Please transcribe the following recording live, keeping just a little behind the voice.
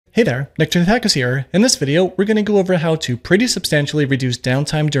Hey there, Nick here. In this video, we're going to go over how to pretty substantially reduce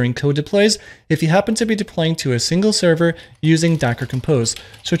downtime during code deploys if you happen to be deploying to a single server using Docker Compose.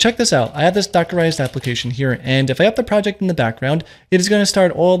 So check this out. I have this Dockerized application here, and if I have the project in the background, it is going to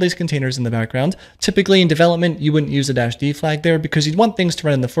start all these containers in the background. Typically in development, you wouldn't use a -d flag there because you'd want things to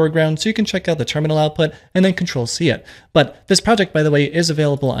run in the foreground so you can check out the terminal output and then Control-C it. But this project, by the way, is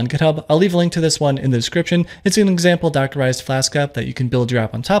available on GitHub. I'll leave a link to this one in the description. It's an example Dockerized Flask app that you can build your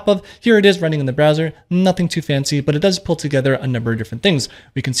app on top of. Here it is running in the browser, nothing too fancy, but it does pull together a number of different things.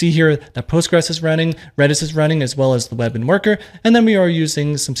 We can see here that Postgres is running, Redis is running, as well as the web and worker, and then we are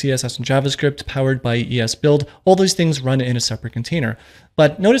using some CSS and JavaScript powered by ES-Build. All these things run in a separate container.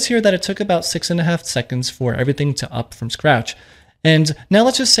 But notice here that it took about 6.5 seconds for everything to up from scratch. And now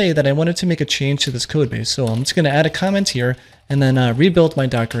let's just say that I wanted to make a change to this code base. So I'm just going to add a comment here and then rebuild my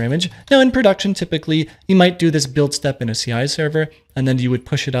Docker image. Now in production, typically you might do this build step in a CI server, and then you would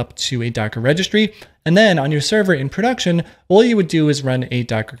push it up to a Docker registry. And then on your server in production, all you would do is run a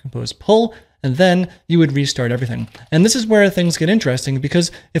Docker Compose pull, and then you would restart everything. And this is where things get interesting,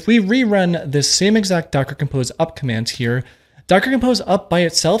 because if we rerun this same exact Docker Compose up command here, Docker Compose up by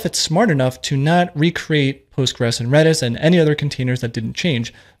itself, it's smart enough to not recreate Postgres and Redis and any other containers that didn't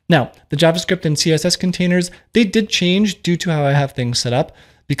change. Now, the JavaScript and CSS containers, they did change due to how I have things set up,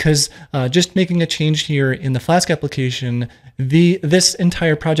 because just making a change here in the Flask application, this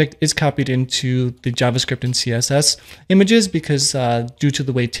entire project is copied into the JavaScript and CSS images because due to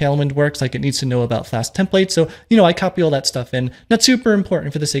the way Tailwind works, like it needs to know about Flask templates. So, I copy all that stuff in. Not super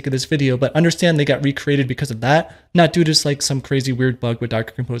important for the sake of this video, but understand they got recreated because of that, not due to like some crazy weird bug with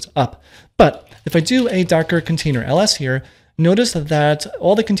Docker Compose up. But if I do a Docker container ls here, notice that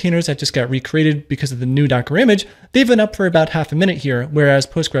all the containers that just got recreated because of the new Docker image, they've been up for about half a minute here, whereas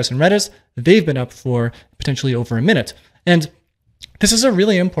Postgres and Redis, they've been up for potentially over a minute. And this is a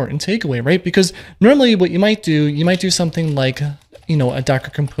really important takeaway, right? Because normally what you might do something like, a Docker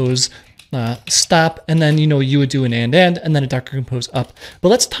Compose stop, and then, you would do an and then a Docker Compose up. But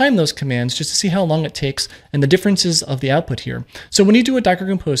let's time those commands just to see how long it takes and the differences of the output here. So when you do a Docker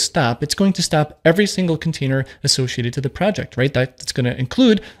Compose stop, it's going to stop every single container associated to the project, right? That's going to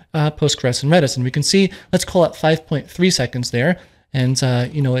include Postgres and Redis. And we can see, let's call it 5.3 seconds there. And,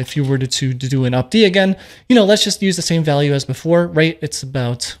 if you were to do an upd again, let's just use the same value as before, right? It's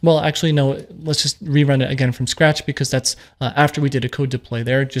about, well, actually, no, let's just rerun it again from scratch because that's after we did a code deploy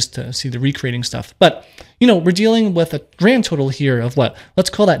there just to see the recreating stuff. But, we're dealing with a grand total here of what? Let's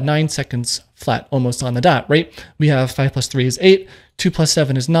call that 9 seconds flat, almost on the dot, right? We have 5 plus 3 is 8, 2 plus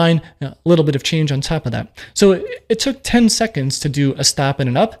 7 is 9, a little bit of change on top of that. So it took 10 seconds to do a stop and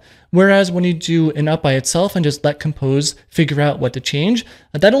an up, whereas when you do an up by itself and just let Compose figure out what to change,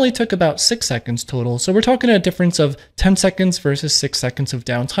 that only took about 6 seconds total. So we're talking a difference of 10 seconds versus 6 seconds of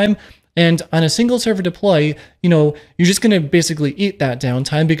downtime. And on a single server deploy, you're just going to basically eat that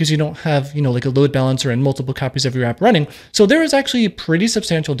downtime because you don't have, like a load balancer and multiple copies of your app running. So there is actually a pretty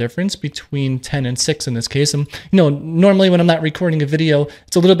substantial difference between 10 and 6 in this case. And, normally when I'm not recording a video,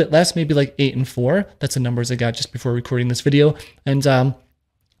 it's a little bit less, maybe like 8 and 4. That's the numbers I got just before recording this video. And,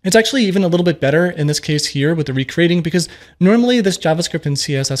 it's actually even a little bit better in this case here with the recreating, because normally this JavaScript and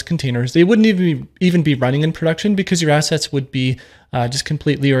CSS containers, they wouldn't even be running in production because your assets would be just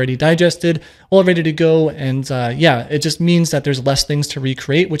completely already digested, all ready to go. And yeah, it just means that there's less things to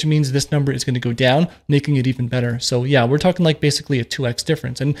recreate, which means this number is going to go down, making it even better. So yeah, we're talking like basically a 2x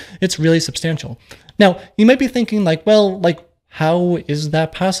difference, and it's really substantial. Now, you might be thinking like, well, like, how is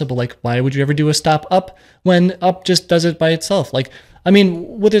that possible? Like, why would you ever do a stop up when up just does it by itself? Like, I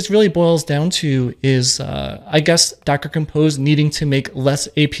mean, what this really boils down to is, I guess, Docker Compose needing to make less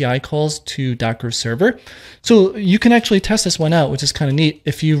API calls to Docker server. So you can actually test this one out, which is kind of neat.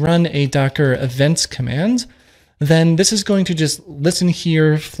 If you run a Docker events command, then this is going to just listen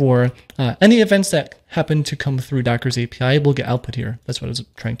here for any events that happen to come through Docker's API. We'll get output here. That's what I was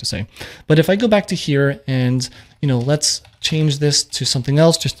trying to say. But if I go back to here and, let's change this to something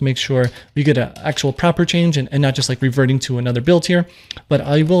else just to make sure we get an actual proper change and not just like reverting to another build here. But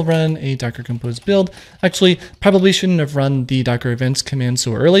I will run a Docker Compose build. Actually, probably shouldn't have run the Docker events command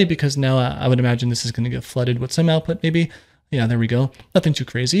so early because now I would imagine this is going to get flooded with some output maybe. Yeah, there we go. Nothing too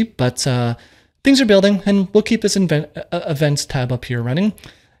crazy, but things are building, and we'll keep this events tab up here running.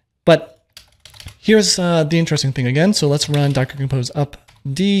 But here's the interesting thing again. So let's run Docker Compose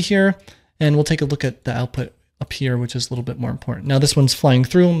upd here, and we'll take a look at the output up here, which is a little bit more important. Now this one's flying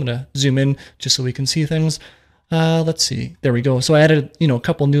through. I'm going to zoom in just so we can see things. Let's see. There we go. So I added, a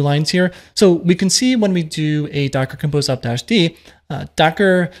couple new lines here. So we can see when we do a Docker Compose up-d,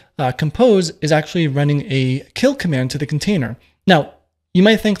 Docker Compose is actually running a kill command to the container. Now, you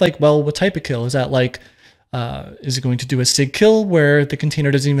might think like, well, what type of kill? Is that like, is it going to do a sig kill where the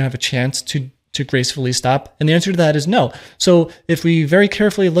container doesn't even have a chance to gracefully stop? And the answer to that is no. So if we very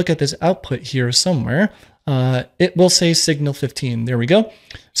carefully look at this output here somewhere, it will say signal 15. There we go.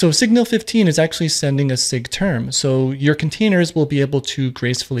 So signal 15 is actually sending a SIGTERM. So your containers will be able to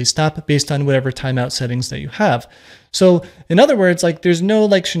gracefully stop based on whatever timeout settings that you have. So in other words, like there's no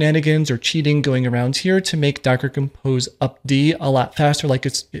like shenanigans or cheating going around here to make Docker Compose upd a lot faster. Like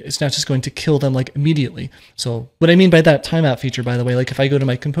it's not just going to kill them like immediately. So what I mean by that timeout feature, by the way, like if I go to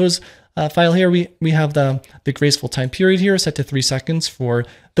my compose file here, we have the graceful time period here set to 3 seconds for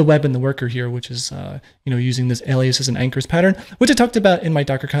the web and the worker here, which is using this aliases and anchors pattern, which I talked about in my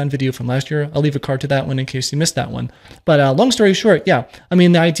DockerCon video from last year. I'll leave a card to that one in case you missed that one. But long story short, yeah, I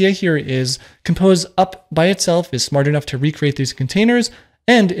mean, the idea here is Compose up by itself is smart enough to recreate these containers,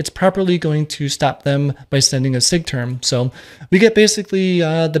 and it's properly going to stop them by sending a SIGTERM. So we get basically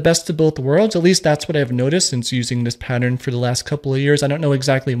the best of both worlds. At least that's what I've noticed since using this pattern for the last couple of years. I don't know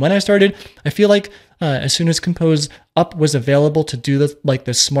exactly when I started. I feel like as soon as Compose up was available to do this, like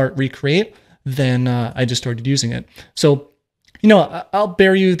the smart recreate, then I just started using it. So, I'll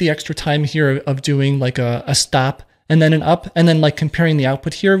bear you the extra time here of doing like a stop and then an up and then like comparing the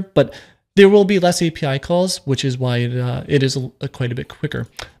output here, but there will be less API calls, which is why it is quite a bit quicker.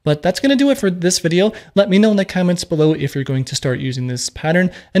 But that's going to do it for this video. Let me know in the comments below if you're going to start using this pattern.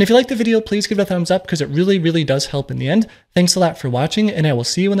 And if you like the video, please give it a thumbs up because it really, really does help in the end. Thanks a lot for watching, and I will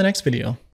see you in the next video.